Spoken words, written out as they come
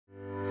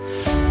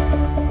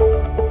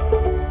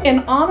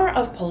In honor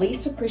of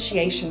Police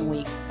Appreciation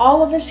Week,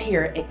 all of us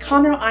here at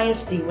Conroe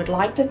ISD would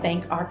like to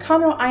thank our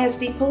Conroe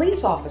ISD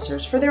police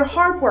officers for their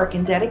hard work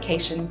and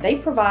dedication they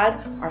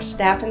provide our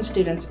staff and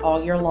students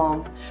all year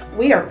long.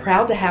 We are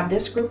proud to have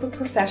this group of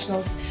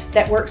professionals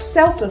that work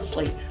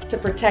selflessly to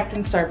protect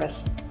and serve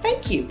us.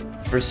 Thank you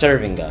for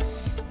serving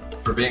us,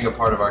 for being a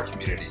part of our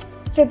community,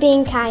 for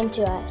being kind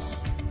to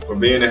us, for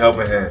being a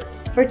helping hand,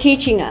 for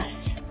teaching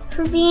us,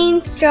 for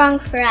being strong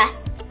for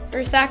us,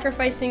 for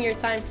sacrificing your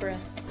time for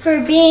us, for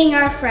being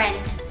our friend.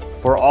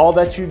 For all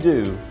that you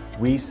do,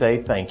 we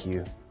say thank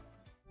you.